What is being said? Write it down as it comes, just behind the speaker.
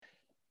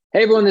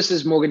Hey everyone, this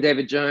is Morgan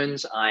David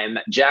Jones. I'm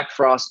Jack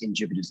Frost in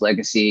Jupiter's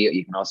Legacy.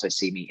 You can also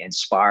see me in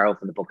Spiral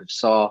from the Book of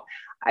Saw.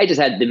 I just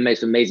had the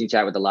most amazing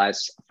chat with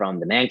Elias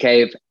from the Man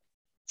Cave.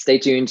 Stay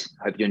tuned.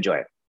 Hope you enjoy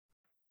it.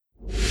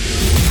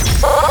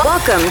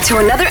 Welcome to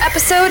another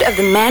episode of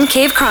the Man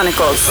Cave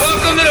Chronicles.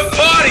 Welcome to the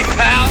party,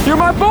 pal. You're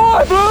my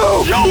boy,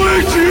 Blue. Yo,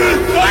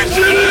 Adrian.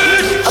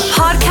 A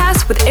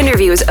podcast with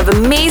interviews of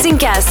amazing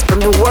guests from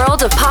the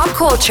world of pop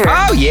culture.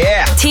 Oh,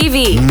 yeah.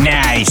 TV.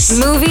 Nice.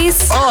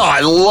 Movies. Oh,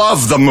 I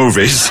love the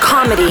movies.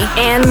 Comedy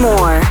and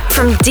more.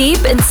 From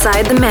deep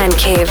inside the Man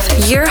Cave,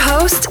 your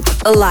host,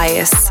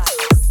 Elias.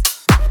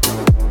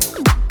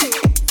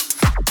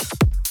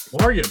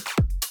 Morgan,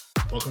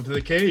 welcome to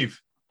the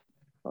cave.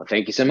 Well,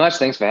 thank you so much.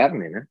 Thanks for having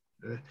me,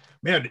 man.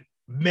 Man,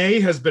 May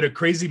has been a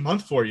crazy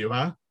month for you,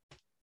 huh?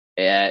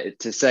 Yeah,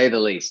 to say the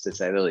least,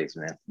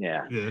 man.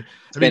 Yeah.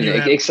 It's been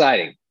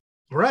exciting.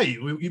 Right.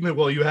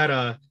 You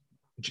had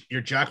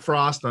your Jack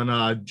Frost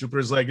on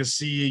Jupiter's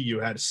Legacy. You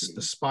had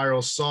the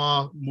Spiral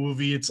Saw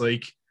movie. It's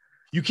like,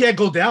 you can't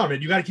go down,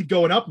 man. You got to keep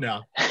going up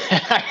now.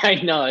 I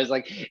know. It's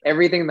like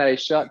everything that I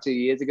shot 2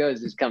 years ago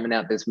is just coming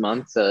out this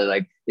month. So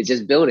like, it's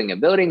just building.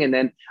 And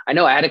then I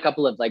know I had a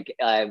couple of like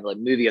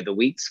movie of the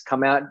weeks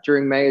come out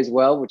during May as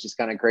well, which is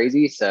kind of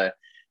crazy. So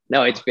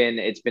no, it's been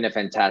a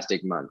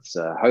fantastic month.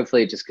 So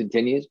hopefully it just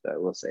continues,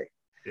 but we'll see.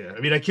 Yeah. I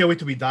mean, I can't wait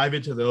till we dive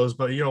into those,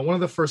 but one of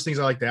the first things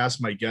I like to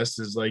ask my guests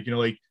is like,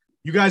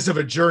 you guys have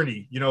a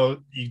journey, you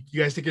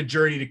guys take a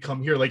journey to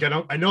come here. Like,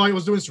 I know I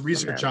was doing some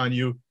research on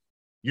you.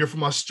 You're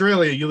from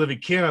Australia, you live in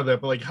Canada,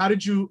 but like, how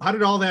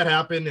did all that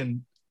happen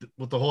and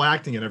with the whole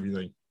acting and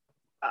everything?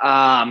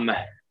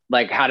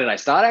 Like, how did I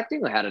start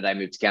acting or how did I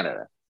move to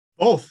Canada?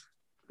 Both.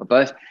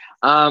 Both.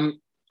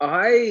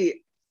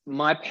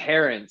 My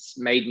parents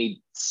made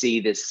me see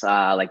this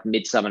like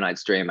Midsummer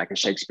Night's Dream, like a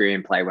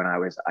Shakespearean play when I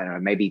was, I don't know,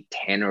 maybe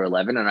 10 or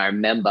 11. And I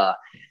remember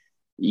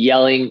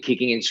yelling,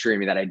 kicking and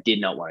screaming that I did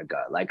not want to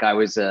go. Like I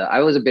was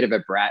a bit of a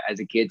brat as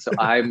a kid. So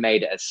I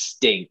made a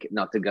stink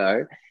not to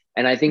go.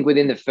 And I think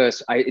within the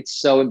first, it's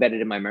so embedded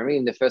in my memory.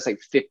 In the first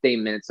like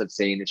 15 minutes of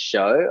seeing the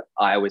show,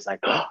 I was like,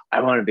 oh, I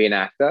want to be an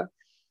actor.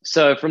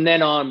 So from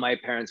then on, my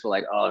parents were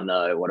like, oh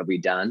no, what have we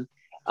done?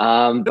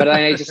 But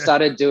I just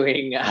started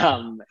doing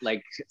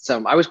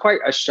I was quite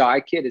a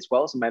shy kid as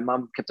well. So my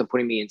mom kept on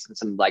putting me in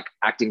some like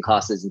acting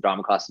classes and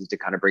drama classes to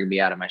kind of bring me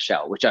out of my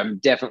shell, which I'm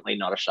definitely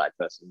not a shy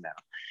person now.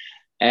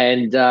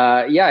 And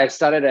I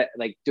started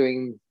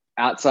doing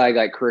outside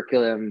like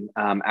curriculum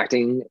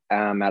acting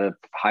out of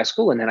high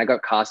school, and then I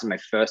got cast in my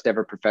first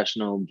ever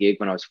professional gig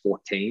when I was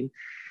 14.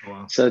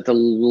 Wow. So it's a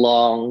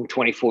long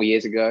 24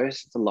 years ago.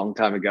 So it's a long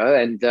time ago,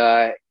 and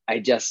I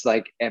just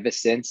ever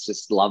since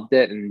just loved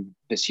it and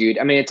pursued.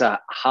 I mean, it's a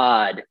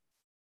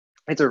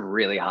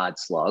really hard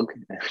slog.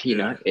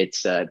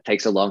 It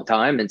takes a long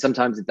time, and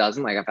sometimes it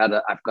doesn't. Like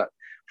I've got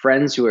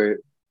friends who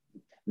are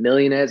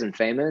millionaires and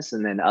famous,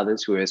 and then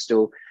others who are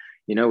still,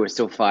 we're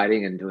still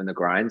fighting and doing the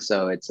grind.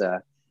 So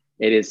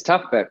it is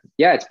tough, but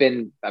yeah, it's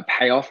been a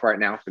payoff right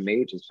now for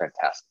me, which is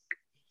fantastic.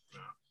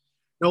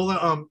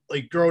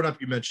 Like growing up,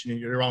 you mentioned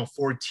you're around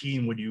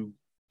 14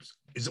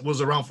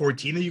 was it around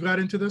 14 that you got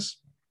into this?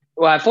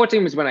 Well,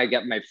 14 was when I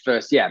got my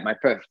first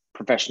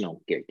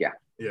professional gig. Yeah.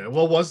 Yeah.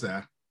 What was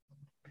that?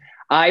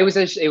 It was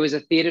a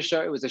theater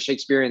show. It was a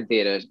Shakespearean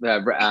theater,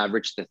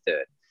 Richard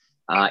III,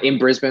 in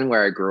Brisbane,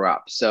 where I grew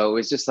up. So it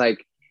was just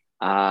like,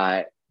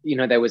 there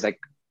was like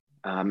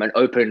an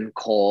open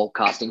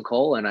casting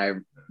call, and I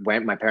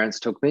went. My parents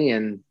took me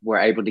and were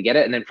able to get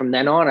it. And then from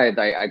then on,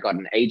 I got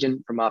an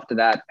agent from after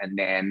that, and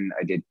then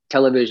I did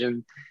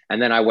television,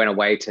 and then I went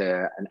away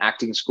to an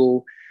acting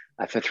school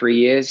for 3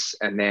 years,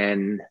 and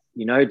then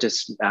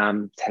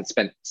had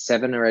spent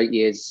 7 or 8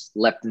 years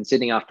left in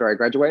Sydney after I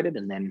graduated,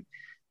 and then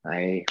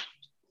I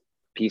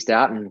pieced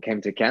out and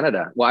came to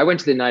Canada. Well, I went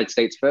to the United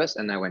States first,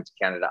 and I went to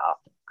Canada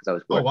after. I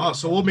was working. Oh wow!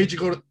 So what made you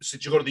go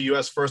to the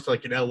U.S. first,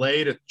 like in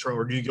L.A.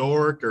 or New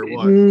York or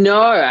what?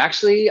 No,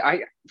 actually,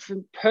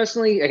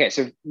 personally, okay.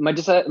 So my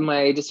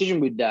decision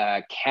with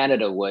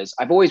Canada was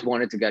I've always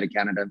wanted to go to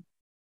Canada.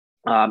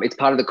 It's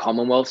part of the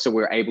Commonwealth, so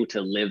we're able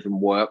to live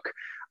and work.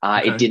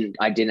 Okay.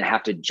 I didn't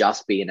have to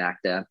just be an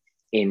actor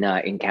in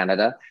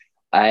Canada.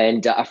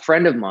 And a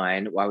friend of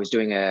mine, I was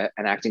doing an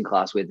acting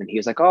class with, and he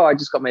was like, "Oh, I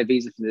just got my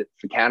visa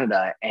for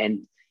Canada,"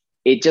 and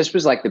it just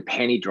was like the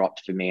penny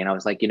dropped for me. And I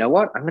was like, you know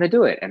what? I'm going to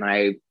do it. And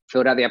I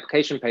filled out the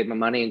application, paid my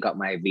money, and got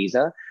my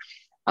visa.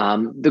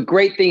 The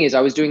great thing is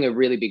I was doing a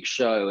really big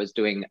show. I was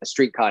doing A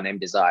Streetcar Named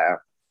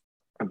Desire,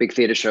 a big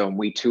theater show. And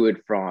we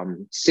toured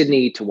from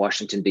Sydney to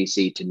Washington,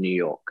 D.C. to New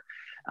York.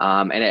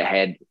 And it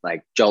had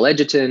like Joel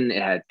Edgerton.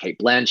 It had Cate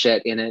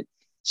Blanchett in it.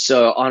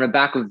 So on the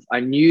back of,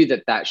 I knew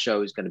that show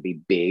was going to be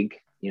big.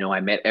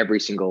 I met every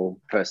single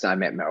person. I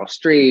met Meryl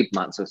Streep,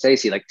 Martin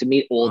Scorsese, like to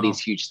meet all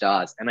these huge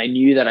stars. And I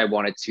knew that I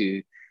wanted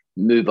to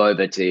move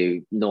over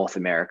to North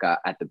America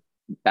at the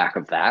back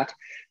of that.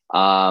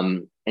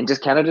 And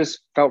just Canada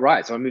just felt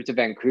right. So I moved to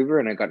Vancouver,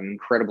 and I got an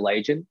incredible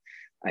agent.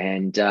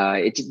 And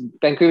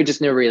Vancouver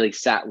just never really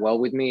sat well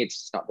with me.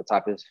 It's just not the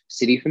type of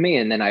city for me.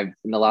 And then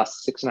in the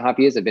last 6.5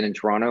 years, I've been in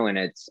Toronto, and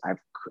I've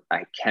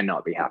I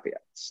cannot be happier.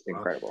 It's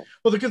incredible.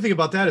 Well, the good thing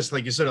about that is,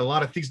 like you said, a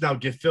lot of things now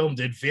get filmed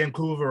in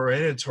Vancouver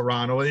and in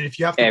Toronto. And if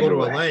you have to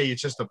Everywhere. go to LA,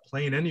 it's just a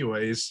plane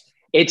anyways.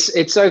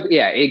 It's so,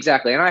 yeah,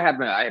 exactly. And I have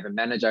a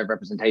manager, I have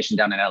representation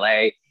down in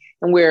LA,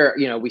 and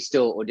we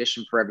still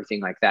audition for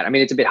everything like that. I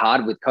mean, it's a bit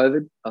hard with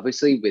COVID,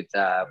 obviously, with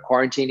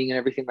quarantining and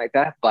everything like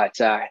that. But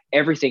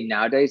everything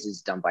nowadays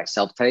is done by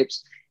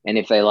self-tapes. And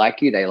if they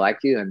like you,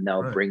 and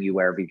they'll bring you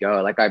wherever you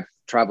go. Like I've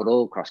traveled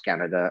all across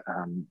Canada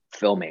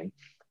filming.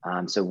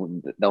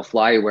 So they'll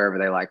fly you wherever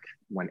they like,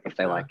 if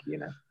they like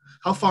you,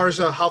 How far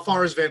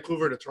is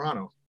Vancouver to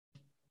Toronto?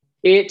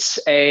 It's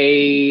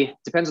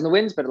depends on the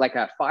winds, but like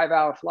a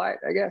 5-hour flight,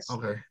 I guess.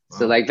 Okay. Wow.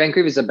 So like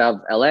Vancouver's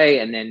above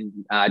LA, and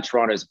then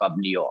Toronto's above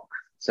New York.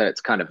 So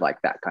it's kind of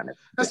like that kind of.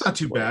 That's not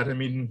too bad. I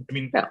mean,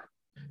 yeah.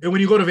 And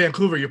when you go to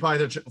Vancouver, you're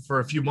probably there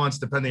for a few months,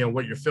 depending on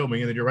what you're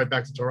filming, and then you're right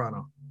back to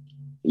Toronto.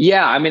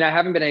 Yeah, I mean, I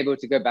haven't been able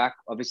to go back,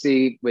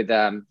 obviously, with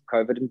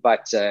COVID,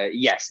 but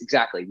yes,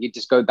 exactly. You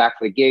just go back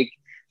for the gig,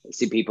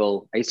 see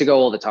people. I used to go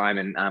all the time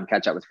and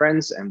catch up with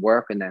friends and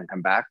work and then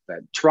come back. But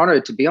Toronto,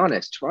 to be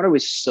honest, Toronto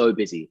is so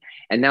busy.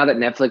 And now that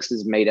Netflix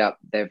has made up,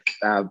 they're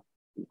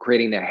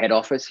creating their head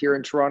office here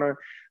in Toronto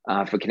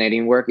for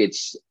Canadian work.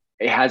 It's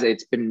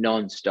been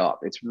nonstop.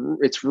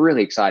 It's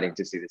really exciting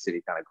to see the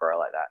city kind of grow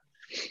like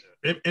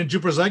that. And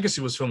Jupiter's Legacy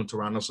was filmed in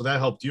Toronto, so that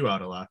helped you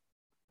out a lot.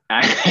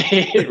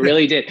 It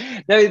really did.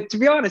 No, to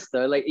be honest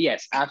though, like,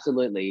 yes,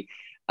 absolutely.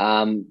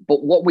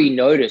 But what we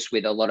noticed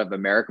with a lot of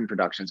American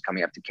productions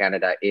coming up to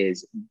Canada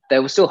is they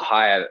will still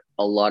hire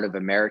a lot of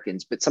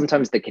Americans, but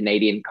sometimes the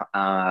Canadian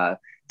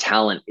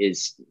talent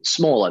is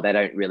smaller. They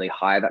don't really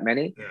hire that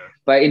many. Yeah.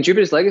 But in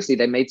Jupiter's Legacy,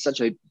 they made such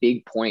a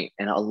big point,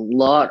 and a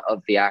lot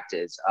of the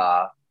actors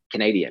are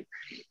Canadian.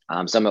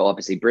 Some are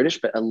obviously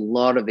British, but a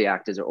lot of the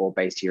actors are all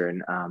based here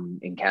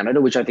in Canada,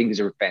 which I think is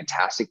a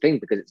fantastic thing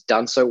because it's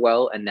done so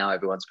well, and now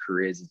everyone's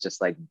careers is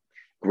just like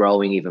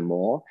growing even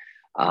more.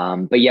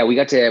 But yeah, we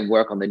got to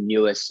work on the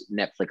newest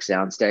Netflix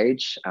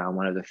soundstage,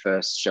 one of the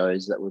first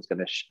shows that was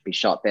going to be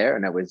shot there,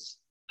 and it was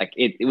like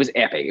it was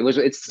epic.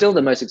 It's still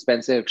the most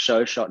expensive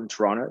show shot in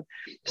Toronto,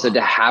 so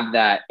to have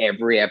that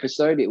every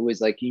episode, it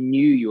was like you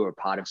knew you were a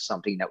part of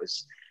something that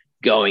was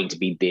going to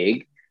be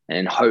big,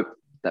 and hope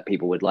that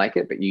people would like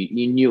it, but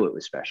you knew it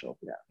was special.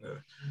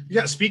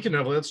 Yeah. Speaking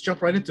of, let's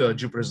jump right into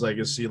Jupiter's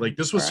Legacy. Like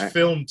this was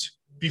filmed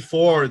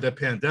before the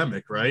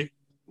pandemic, right?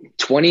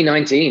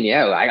 2019.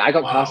 Yeah. I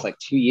got cast like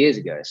 2 years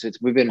ago. So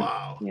we've been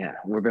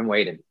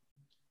waiting.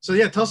 So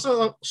yeah, tell us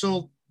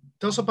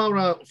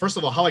about, first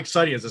of all, how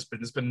exciting has this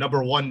been? It's been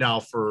 #1 now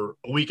for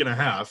a week and a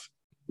half.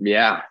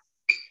 Yeah.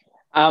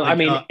 I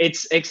mean,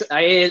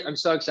 I'm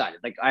so excited.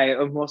 Like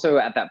I'm also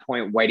at that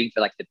point waiting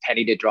for like the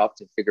penny to drop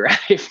to figure out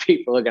if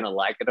people are going to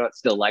like it or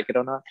still like it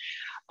or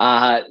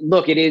not.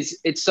 Look,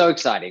 it's so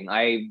exciting.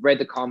 I read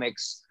the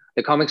comics.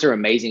 The comics are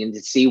amazing, and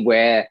to see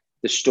where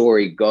the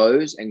story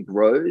goes and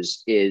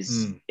grows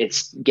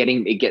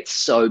it gets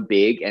so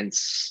big, and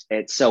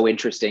it's so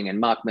interesting. And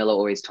Mark Miller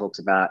always talks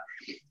about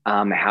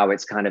how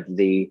it's kind of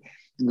the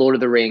Lord of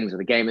the Rings or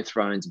the Game of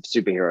Thrones of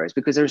superheroes,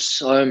 because there's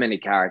so many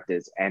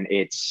characters, and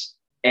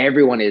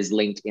everyone is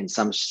linked in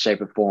some shape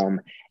or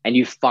form, and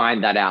you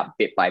find that out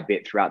bit by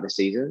bit throughout the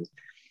seasons.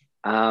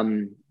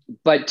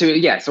 But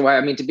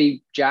to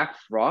be Jack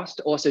Frost,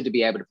 also to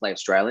be able to play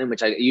Australian,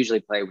 which I usually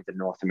play with a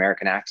North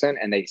American accent,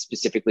 and they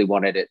specifically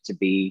wanted it to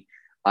be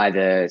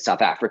either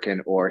South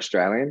African or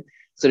Australian.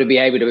 So to be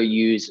able to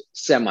use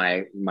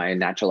my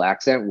natural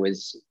accent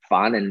was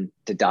fun, and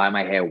to dye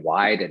my hair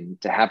white and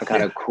to have a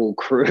kind of cool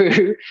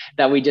crew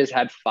that we just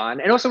had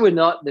fun. And also we're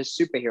not the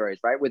superheroes,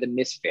 right? We're the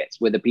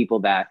misfits. We're the people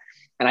that,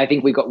 and I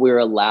think we were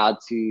allowed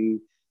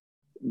to,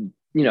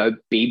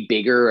 be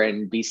bigger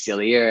and be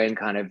sillier and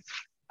kind of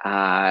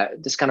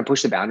just kind of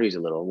push the boundaries a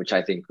little, which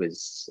I think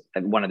was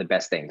one of the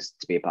best things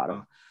to be a part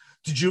of.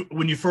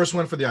 When you first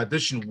went for the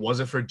audition, was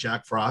it for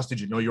Jack Frost?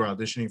 Did you know you were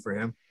auditioning for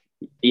him?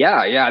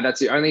 Yeah. That's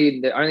the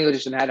only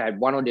audition I had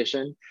one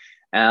audition.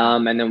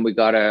 And then we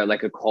got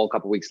a call a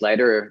couple of weeks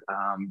later,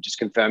 just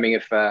confirming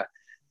if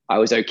I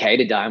was okay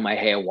to dye my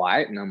hair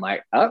white. And I'm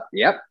like, oh,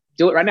 yep,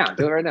 do it right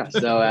now.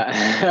 So,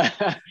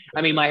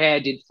 I mean, my hair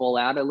did fall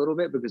out a little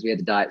bit because we had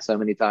to dye it so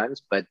many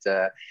times, but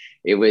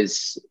it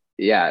was,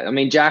 yeah. I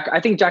mean, I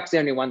think Jack's the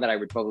only one that I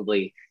would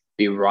probably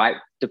be right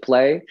to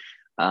play.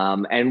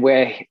 And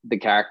where the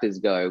characters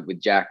go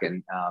with Jack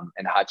and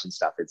Hutch and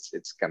stuff,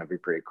 it's going to be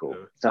pretty cool.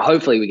 So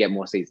hopefully we get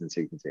more seasons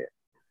so you can see it.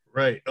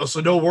 Right. Oh,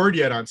 so no word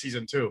yet on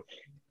season 2?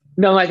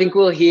 No, I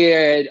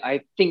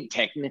think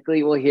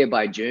technically we'll hear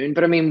by June,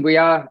 but I mean, we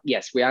are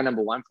 #1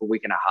 for a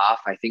week and a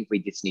half. I think we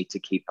just need to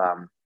keep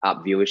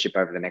up viewership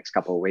over the next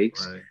couple of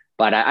weeks. Right.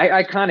 But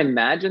I can't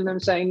imagine them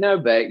saying no,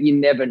 but you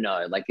never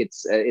know. Like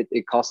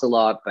it costs a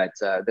lot, but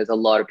there's a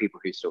lot of people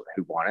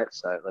who want it.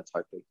 So let's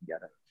hope we can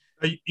get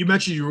it. You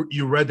mentioned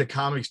you read the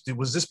comics.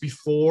 Was this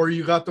before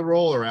you got the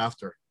role or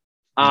after?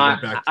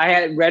 I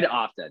had read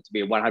after, to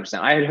be 100%.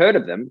 I had heard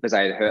of them because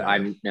I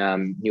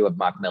knew of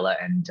Mark Miller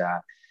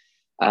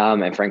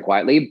and Frank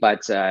Whiteley,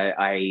 but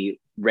I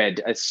read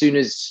as soon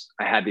as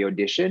I had the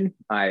audition.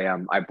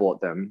 I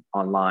bought them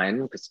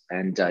online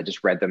and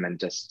just read them and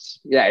just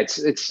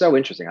it's so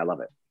interesting. I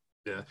love it.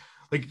 Yeah,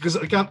 like because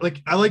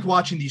I like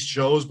watching these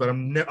shows, but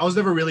I was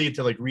never really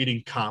into like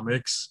reading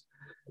comics.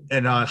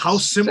 And how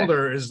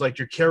similar is like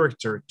your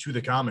character to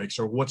the comics,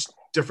 or what's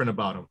different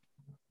about them?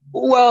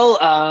 Well,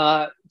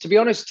 to be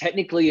honest,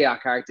 technically our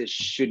characters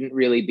shouldn't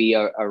really be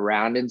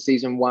around in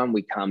season 1.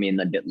 We come in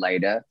a bit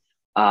later,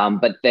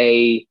 but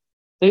they're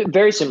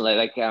very similar.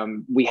 Like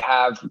we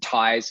have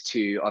ties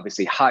to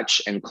obviously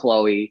Hutch and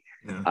Chloe,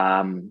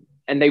 and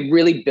they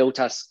really built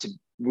us to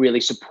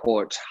really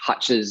support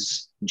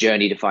Hutch's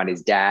journey to find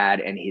his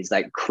dad and his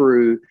like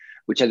crew,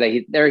 which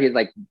they're his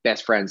like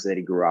best friends that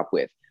he grew up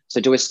with. So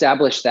to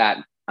establish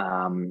that,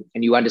 and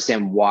you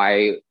understand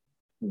why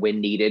we're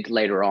needed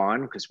later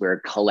on, because we're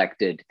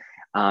collected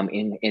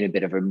in a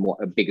bit of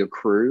a bigger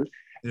crew.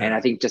 Yeah. And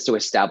I think just to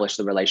establish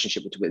the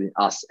relationship between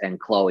us and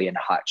Chloe and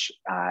Hutch,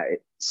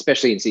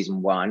 especially in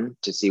season 1,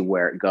 to see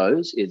where it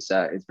goes is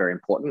very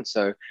important.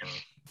 So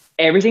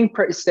everything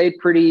stayed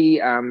pretty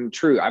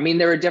true. I mean,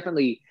 there are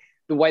definitely,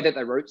 the way that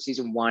they wrote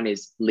season 1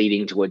 is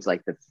leading towards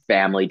like the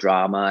family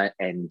drama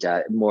and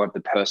more of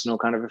the personal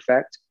kind of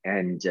effect.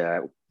 And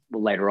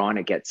later on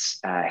it gets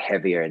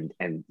heavier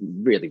and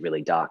really,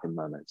 really dark in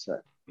moments.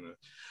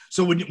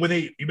 So when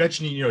you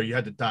mentioned, you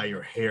had to dye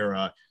your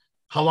hair,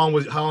 how long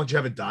did you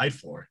have it dyed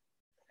for?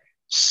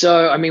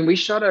 So, I mean, we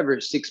shot over a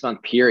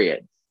 6-month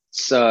period.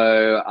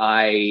 So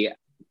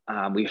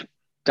we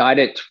dyed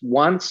it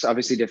once,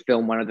 obviously, to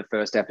film one of the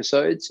first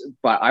episodes,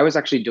 but I was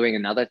actually doing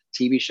another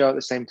TV show at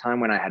the same time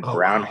when I had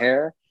brown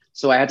hair.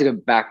 So I had to go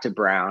back to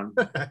brown,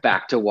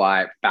 back to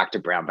white, back to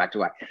brown, back to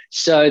white.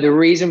 So the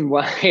reason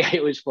why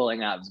it was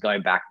falling out was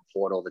going back and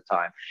forth all the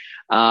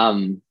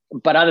time.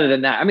 But other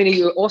than that, I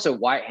mean, also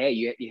white hair,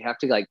 you have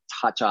to like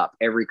touch up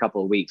every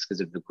couple of weeks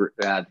because of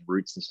the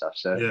roots and stuff.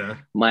 So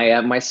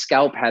my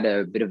scalp had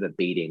a bit of a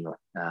beating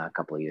a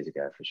couple of years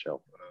ago for sure.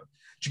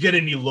 Did you get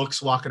any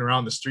looks walking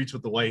around the streets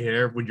with the white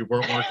hair when you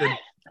weren't working?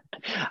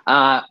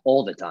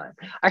 All the time.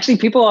 Actually,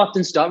 people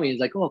often stop me and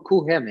it's like, oh,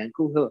 cool hair, man,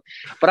 cool hair.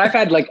 But I've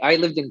had I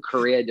lived in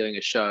Korea doing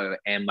a show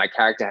and my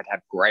character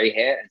had gray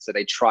hair. And so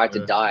they tried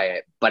to dye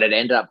it, but it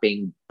ended up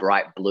being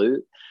bright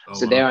blue.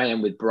 So there I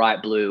am with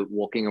bright blue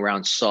walking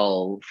around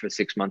Seoul for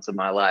 6 months of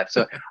my life.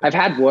 So I've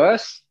had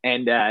worse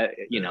and, I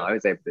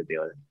was able to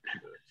deal with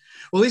it.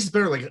 Well, at least it's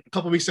better. Like a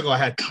couple of weeks ago, I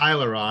had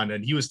Tyler on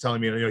and he was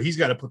telling me, he's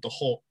got to put the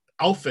whole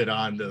outfit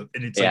on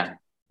and it's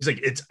he's like,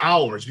 it's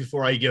hours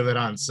before I give it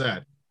on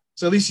set.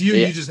 So at least you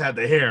just had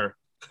the hair.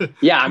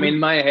 Yeah, I mean,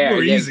 my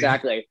hair. Yeah,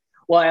 exactly.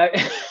 Well,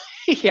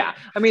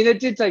 I mean, it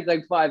did take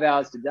like 5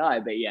 hours to dye,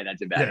 but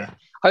that's about it.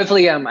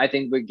 Hopefully, I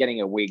think we're getting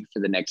a wig for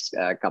the next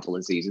couple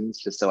of seasons,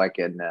 just so I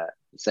can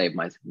save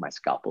my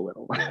scalp a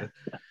little.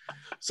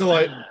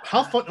 So,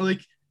 how fun? I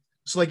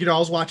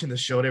was watching the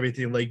show and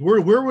everything. Like,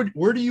 where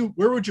would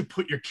you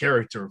put your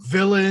character?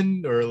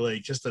 Villain or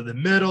like just in the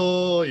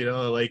middle?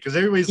 Because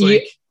everybody's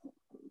like.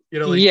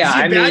 Is he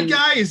a bad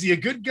guy? Is he a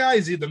good guy?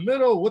 Is he in the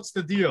middle? What's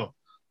the deal?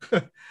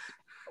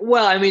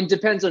 Well, I mean,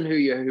 depends on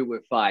who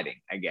we're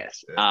fighting, I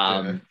guess.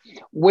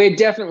 We're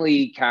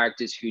definitely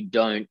characters who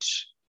don't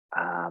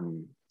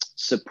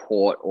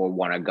support or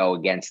want to go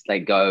against. They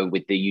go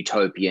with the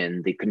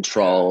utopian, the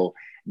control,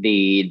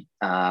 we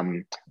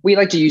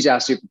like to use our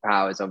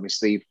superpowers,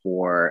 obviously,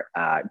 for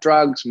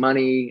drugs,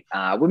 money.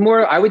 We're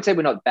more, I would say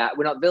we're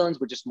not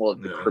villains. We're just more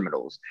of the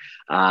criminals.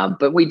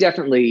 But we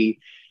definitely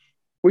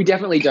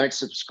don't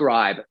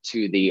subscribe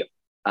to the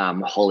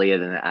holier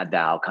than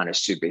thou kind of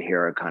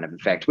superhero kind of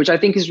effect, which I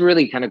think is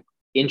really kind of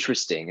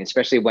interesting,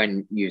 especially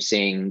when you're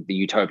seeing the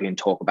utopian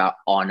talk about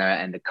honor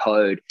and the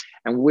code.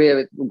 And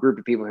we're a group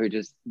of people who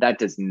that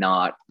does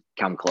not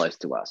come close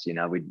to us.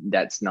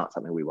 That's not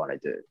something we want to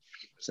do.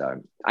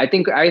 So I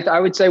think I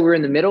would say we're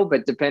in the middle,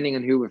 but depending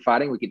on who we're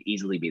fighting, we could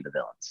easily be the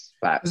villains.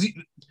 But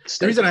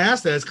the reason I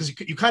asked that is because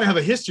you kind of have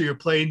a history of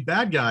playing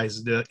bad guys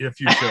in a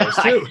few shows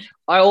too.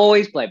 I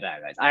always play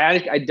bad guys.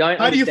 I don't.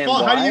 How do you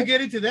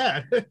get into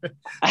that?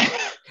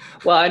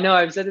 Well, I know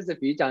I've said this a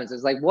few times.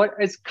 It's like, what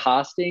is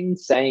casting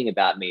saying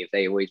about me if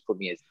they always put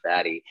me as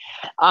baddie?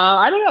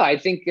 I don't know. I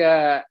think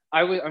I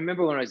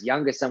remember when I was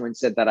younger, someone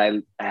said that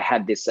I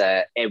had this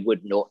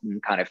Edward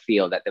Norton kind of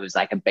feel, that there was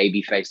like a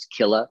baby-faced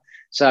killer.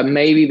 So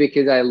maybe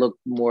because I look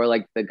more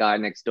like the guy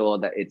next door,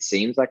 that it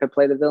seems like I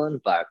play the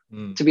villain. But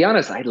to be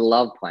honest, I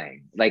love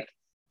playing. Like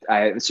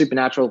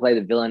Supernatural play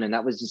the villain, and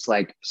that was just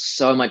like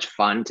so much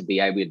fun to be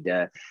able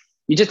to.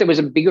 There was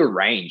a bigger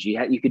range.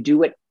 You could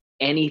do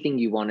anything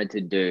you wanted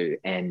to do,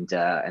 and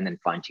then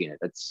fine tune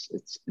it.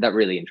 That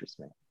really interests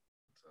me.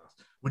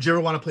 Would you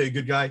ever want to play a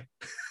good guy?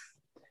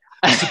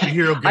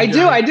 Superhero good I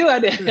guy?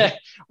 do.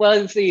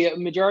 Well, see, a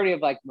majority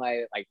of like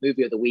my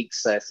movie of the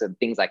weeks, some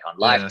things like on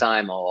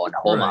Lifetime or on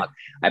Hallmark,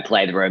 I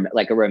play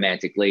a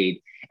romantic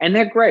lead, and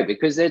they're great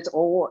because it's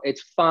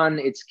fun,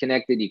 it's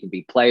connected. You can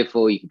be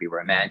playful, you can be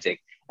romantic,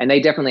 and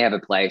they definitely have a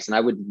place. And I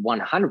would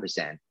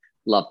 100%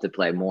 love to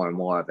play more and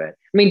more of it.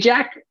 I mean,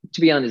 Jack,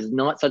 to be honest, is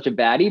not such a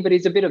baddie, but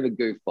he's a bit of a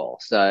goofball.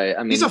 So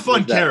I mean, he's a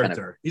fun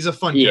character. He's a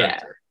fun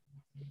character.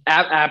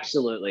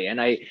 Absolutely.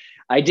 And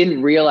I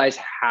didn't realize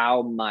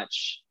how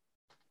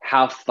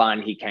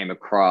fun he came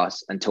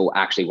across until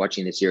actually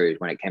watching the series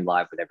when it came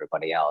live with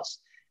everybody else.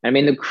 I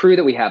mean, the crew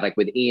that we have, like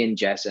with Ian,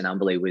 Jess, and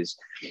Umberly,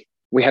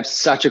 we have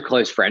such a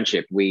close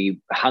friendship.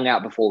 We hung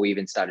out before we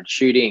even started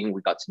shooting.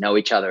 We got to know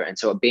each other. And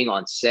so being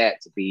on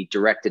set, to be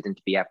directed and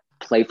to be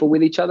playful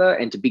with each other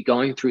and to be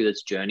going through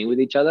this journey with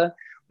each other,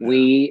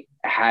 we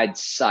had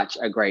such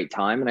a great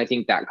time. And I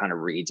think that kind of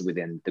reads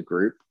within the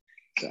group.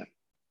 So.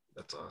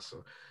 That's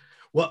awesome.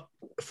 Well,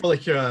 for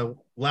like your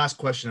last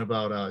question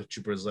about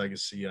Jupiter's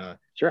Legacy,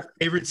 sure.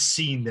 Favorite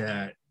scene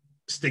that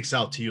sticks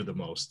out to you the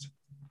most?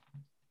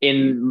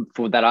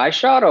 For that I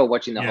shot or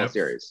watching the whole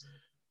series?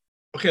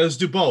 Okay, let's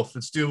do both.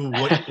 Let's do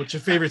what's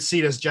your favorite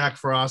scene as Jack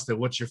Frost, and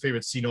what's your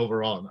favorite scene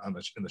overall in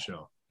the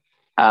show?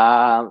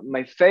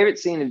 My favorite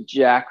scene of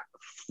Jack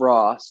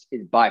Frost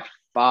is by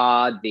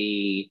far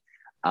the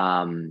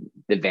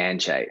van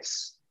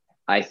chase.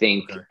 I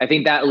think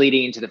that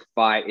leading into the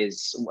fight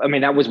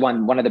that was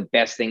one of the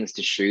best things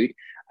to shoot.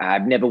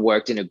 I've never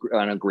worked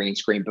on a green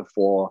screen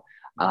before.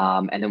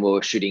 And then we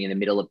were shooting in the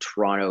middle of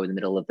Toronto in the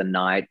middle of the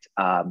night.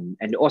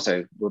 And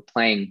also we're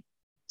playing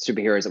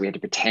superheroes that we had to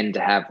pretend to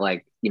have,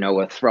 like,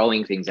 we're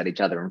throwing things at each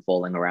other and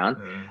falling around.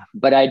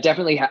 But I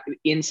definitely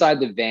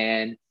inside the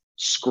van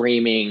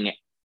screaming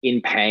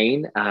in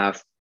pain.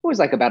 It was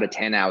like about a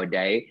 10-hour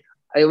day.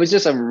 It was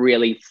just a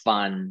really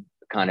fun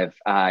kind of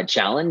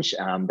challenge.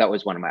 That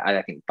was one of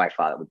I think by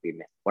far that would be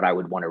what I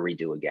would want to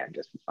redo again,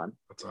 just for fun.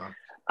 That's awesome.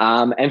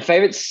 And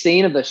favorite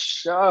scene of the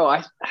show,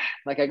 I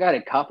got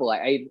a couple.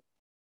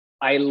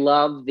 I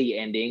love the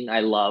ending.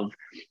 I love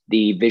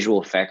the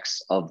visual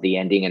effects of the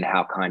ending and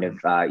how kind of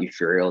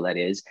ethereal that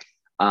is.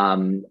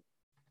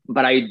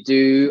 But I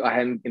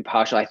am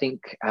impartial. I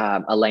think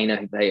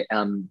Elena,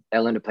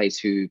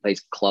 who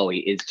plays Chloe,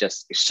 is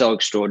just so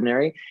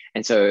extraordinary.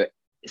 And so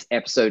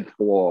episode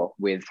 4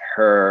 with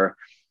her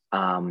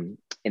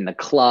in the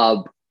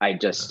club, I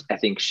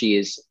think she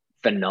is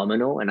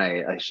phenomenal.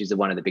 And she's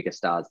one of the biggest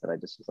stars that I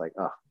just was like,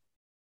 oh.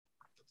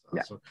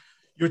 Awesome.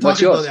 You were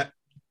talking about that.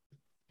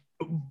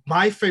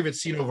 My favorite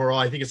scene overall,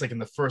 I think it's like in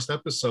the first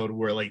episode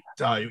where like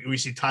we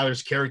see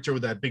Tyler's character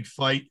with that big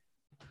fight.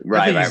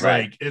 Right.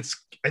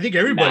 I think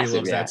everybody massive,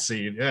 loves that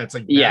scene. Yeah, it's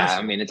like massive.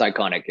 I mean, it's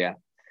iconic. Yeah.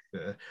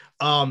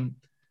 I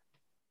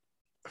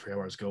forgot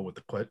where I was going with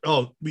the question.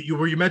 Oh,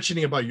 were you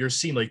mentioning about your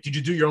scene? Like, did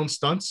you do your own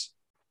stunts?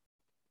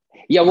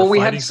 Yeah, well, we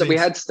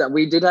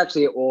did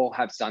actually all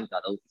have stunt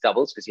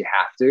doubles because you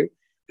have to.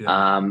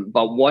 Yeah.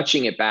 But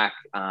watching it back,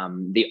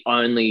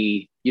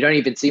 you don't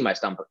even see my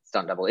stunt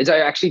double. It's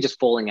actually just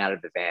falling out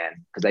of the van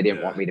because they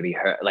didn't want me to be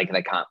hurt. Like,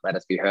 they can't let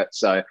us be hurt.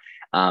 So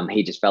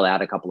he just fell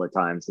out a couple of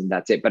times and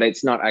that's it. But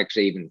it's not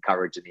actually even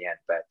coverage in the end.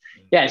 But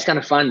yeah, it's kind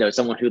of fun though.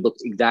 Someone who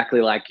looked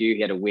exactly like you,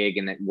 he had a wig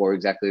and wore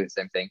exactly the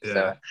same thing. Yeah.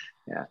 So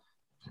yeah.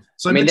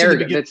 So I mean,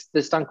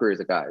 the stunt crew is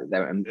a guy.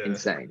 They're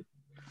insane.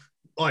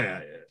 Oh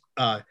yeah.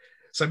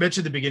 So I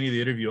mentioned at the beginning of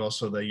the interview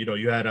also that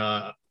you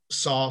had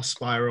Saw,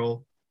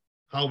 Spiral.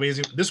 How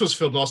amazing! This was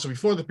filmed also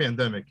before the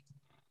pandemic.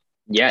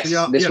 Yes,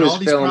 this was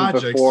filmed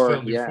before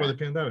the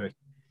pandemic.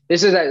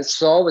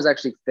 Saw was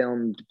actually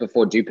filmed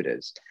before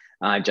Jupiter's,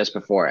 just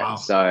before it. Wow.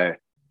 So,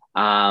 but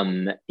I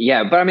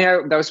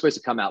mean, that was supposed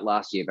to come out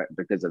last year, but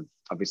because of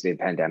obviously the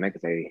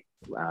pandemic, they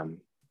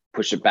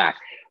pushed it back.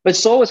 But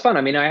Saw was fun.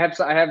 I mean, I have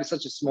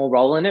such a small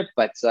role in it,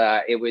 but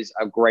it was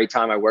a great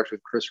time. I worked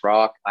with Chris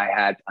Rock. I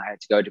had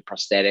to go to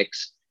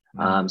prosthetics.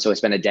 So I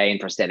spent a day in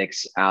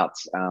prosthetics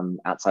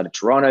outside of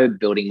Toronto,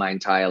 building my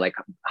entire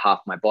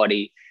half my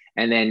body,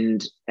 and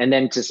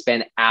then to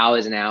spend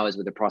hours and hours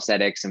with the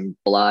prosthetics and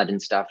blood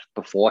and stuff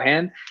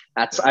beforehand.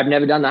 I've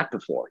never done that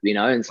before,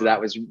 and so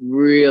that was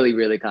really,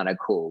 really kind of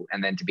cool.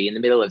 And then to be in the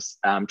middle of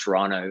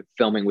Toronto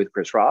filming with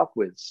Chris Rock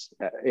was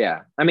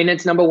I mean,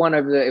 it's number one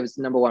it was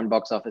number one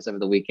box office over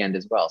the weekend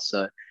as well.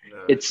 So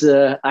it's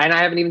and I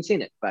haven't even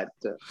seen it, but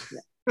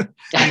Are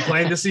you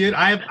planning to see it?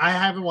 I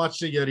haven't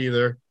watched it yet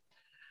either.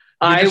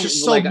 There's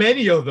just so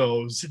many of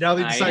those. Now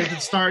they decided to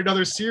start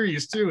another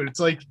series too. And it's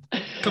like,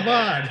 come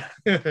on.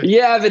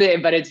 Yeah,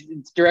 but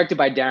it's directed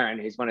by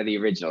Darren, who's one of the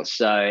originals.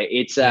 So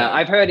it's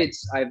I've heard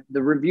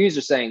the reviews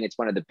are saying it's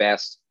one of the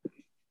best.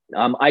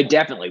 I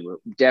definitely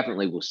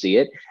will see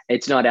it.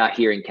 It's not out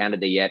here in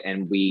Canada yet,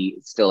 and we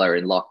still are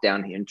in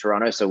lockdown here in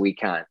Toronto, so we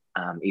can't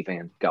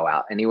even go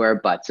out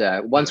anywhere. But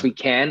once we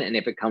can, and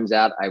if it comes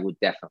out, I would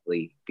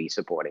definitely be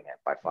supporting it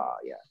by far.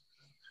 Yeah.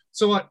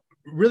 So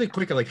really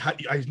quick,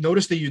 I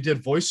noticed that you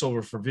did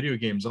voiceover for video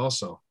games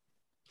also.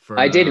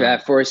 I did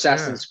that for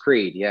Assassin's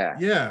Creed. Yeah.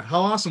 Yeah.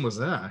 How awesome was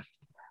that?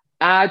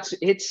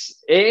 It's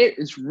a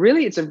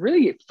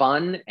really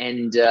fun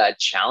and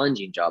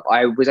challenging job.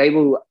 I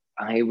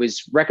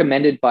was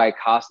recommended by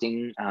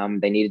casting.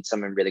 They needed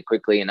someone really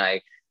quickly, and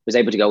I was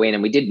able to go in,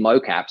 and we did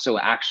mocap. So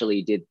I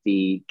actually did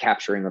the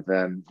capturing of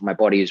my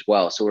body as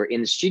well. So we're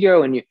in the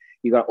studio, and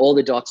you got all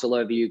the dots all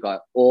over you,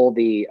 got all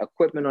the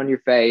equipment on your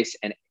face,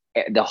 and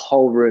the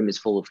whole room is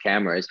full of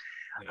cameras.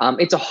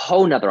 It's a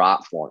whole nother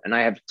art form, and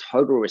I have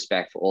total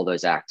respect for all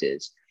those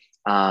actors.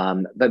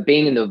 But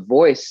being in the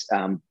voice,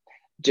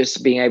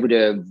 just being able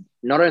to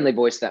not only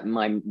voice that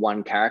my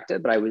one character,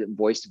 but I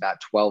voiced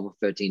about 12 or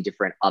 13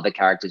 different other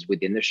characters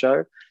within the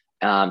show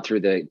through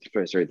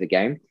the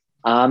game.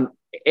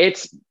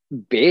 It's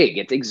big.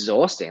 It's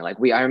exhausting. Like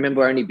I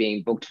remember only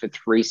being booked for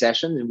 3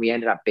 sessions, and we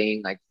ended up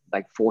being like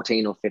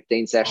 14 or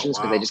 15 sessions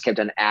because they just kept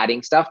on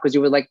adding stuff because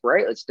you were like,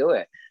 great, let's do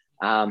it.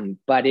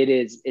 But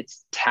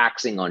it's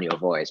taxing on your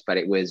voice. But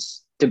it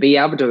was to be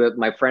able to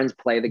my friends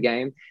play the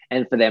game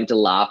and for them to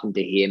laugh and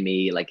to hear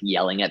me like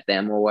yelling at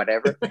them or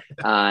whatever.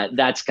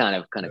 That's kind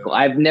of cool.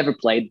 I've never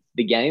played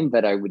the game,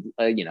 but I would,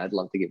 I'd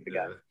love to give it a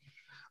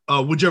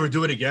go. Would you ever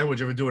do it again? Would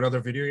you ever do another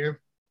video game?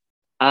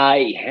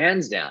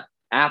 Hands down.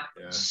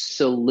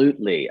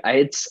 Absolutely.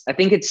 I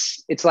think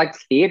it's like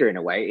theater in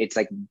a way. It's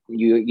like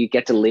you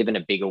get to live in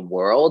a bigger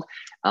world,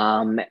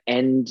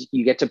 and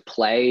you get to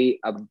play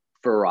a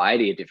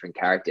variety of different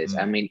characters.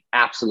 I mean,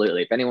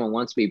 absolutely. If anyone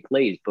wants me,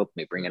 please book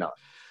me, bring it on.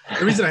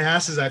 The reason I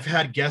asked is I've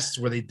had guests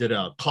where they did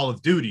a Call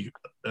of Duty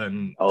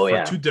and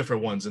for 2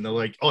 different ones, and they're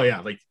like, oh yeah,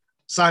 like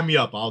sign me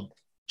up, I'll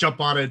jump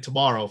on it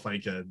tomorrow if I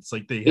can. It's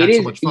like they had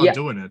so much fun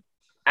doing it.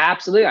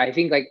 Absolutely. I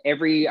think like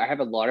I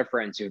have a lot of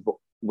friends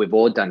we've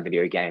all done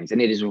video games,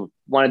 and it is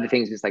one of the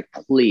things is like,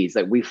 please,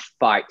 like we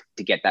fight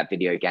to get that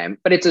video game,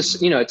 but it's a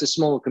it's a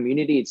smaller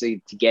community.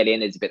 To get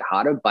in is a bit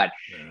harder, but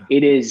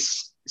it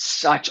is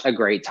such a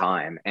great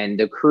time, and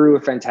the crew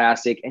are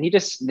fantastic, and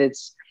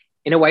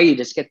in a way you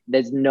just get,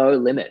 there's no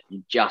limit,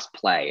 you just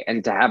play.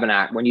 And to have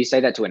when you say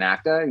that to an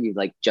actor, you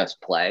like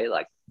just play,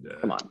 like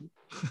come on.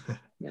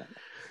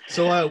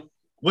 So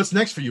what's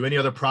next for you? Any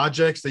other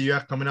projects that you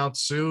have coming out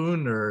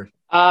soon, or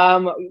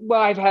well,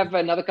 I have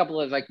another couple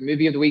of like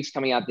movie of the weeks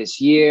coming out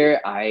this year.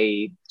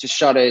 I just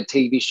shot a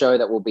TV show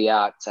that will be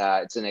out.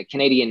 It's in a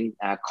Canadian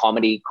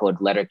comedy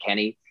called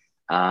Letterkenny.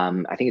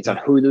 I think it's on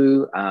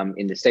Hulu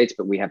in the States,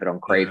 but we have it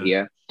on Crave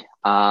here.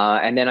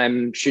 And then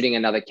I'm shooting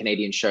another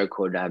Canadian show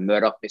called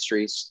Murdoch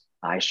Mysteries.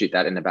 I shoot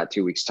that in about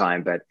 2 weeks'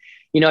 time. But,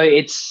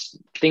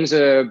 things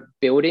are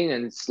building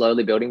and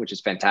slowly building, which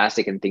is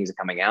fantastic, and things are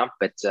coming out.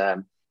 But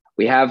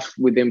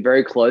we've been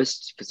very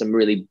close for some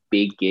really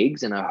big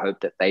gigs, and I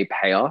hope that they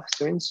pay off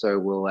soon. So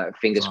we'll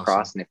fingers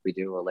crossed. And if we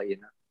do, I'll let you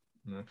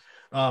know.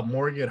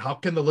 Morgan, how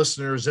can the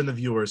listeners and the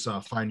viewers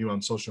find you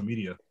on social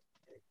media?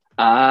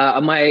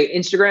 My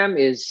Instagram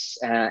is,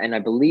 and I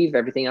believe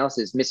everything else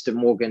is Mr.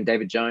 Morgan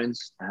David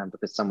Jones,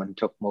 because someone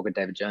took Morgan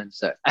David Jones.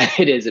 So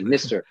it is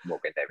Mr.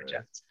 Morgan David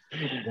Jones.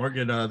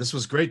 Morgan, this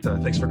was great.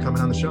 Thanks for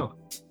coming on the show.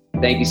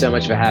 Thank you so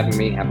much for having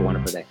me. Have a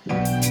wonderful day.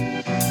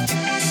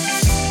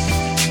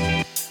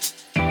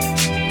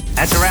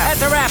 That's a wrap.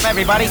 That's a wrap,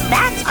 everybody.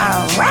 That's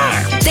a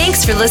wrap.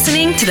 Thanks for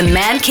listening to the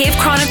Man Cave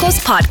Chronicles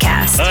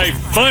podcast. I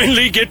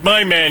finally get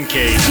my man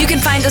cave. You can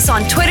find us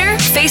on Twitter,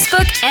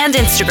 Facebook, and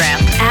Instagram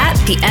at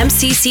the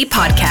MCC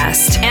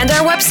Podcast, and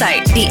our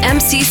website,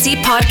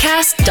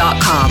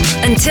 themccpodcast.com.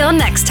 Until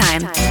next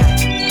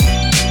time.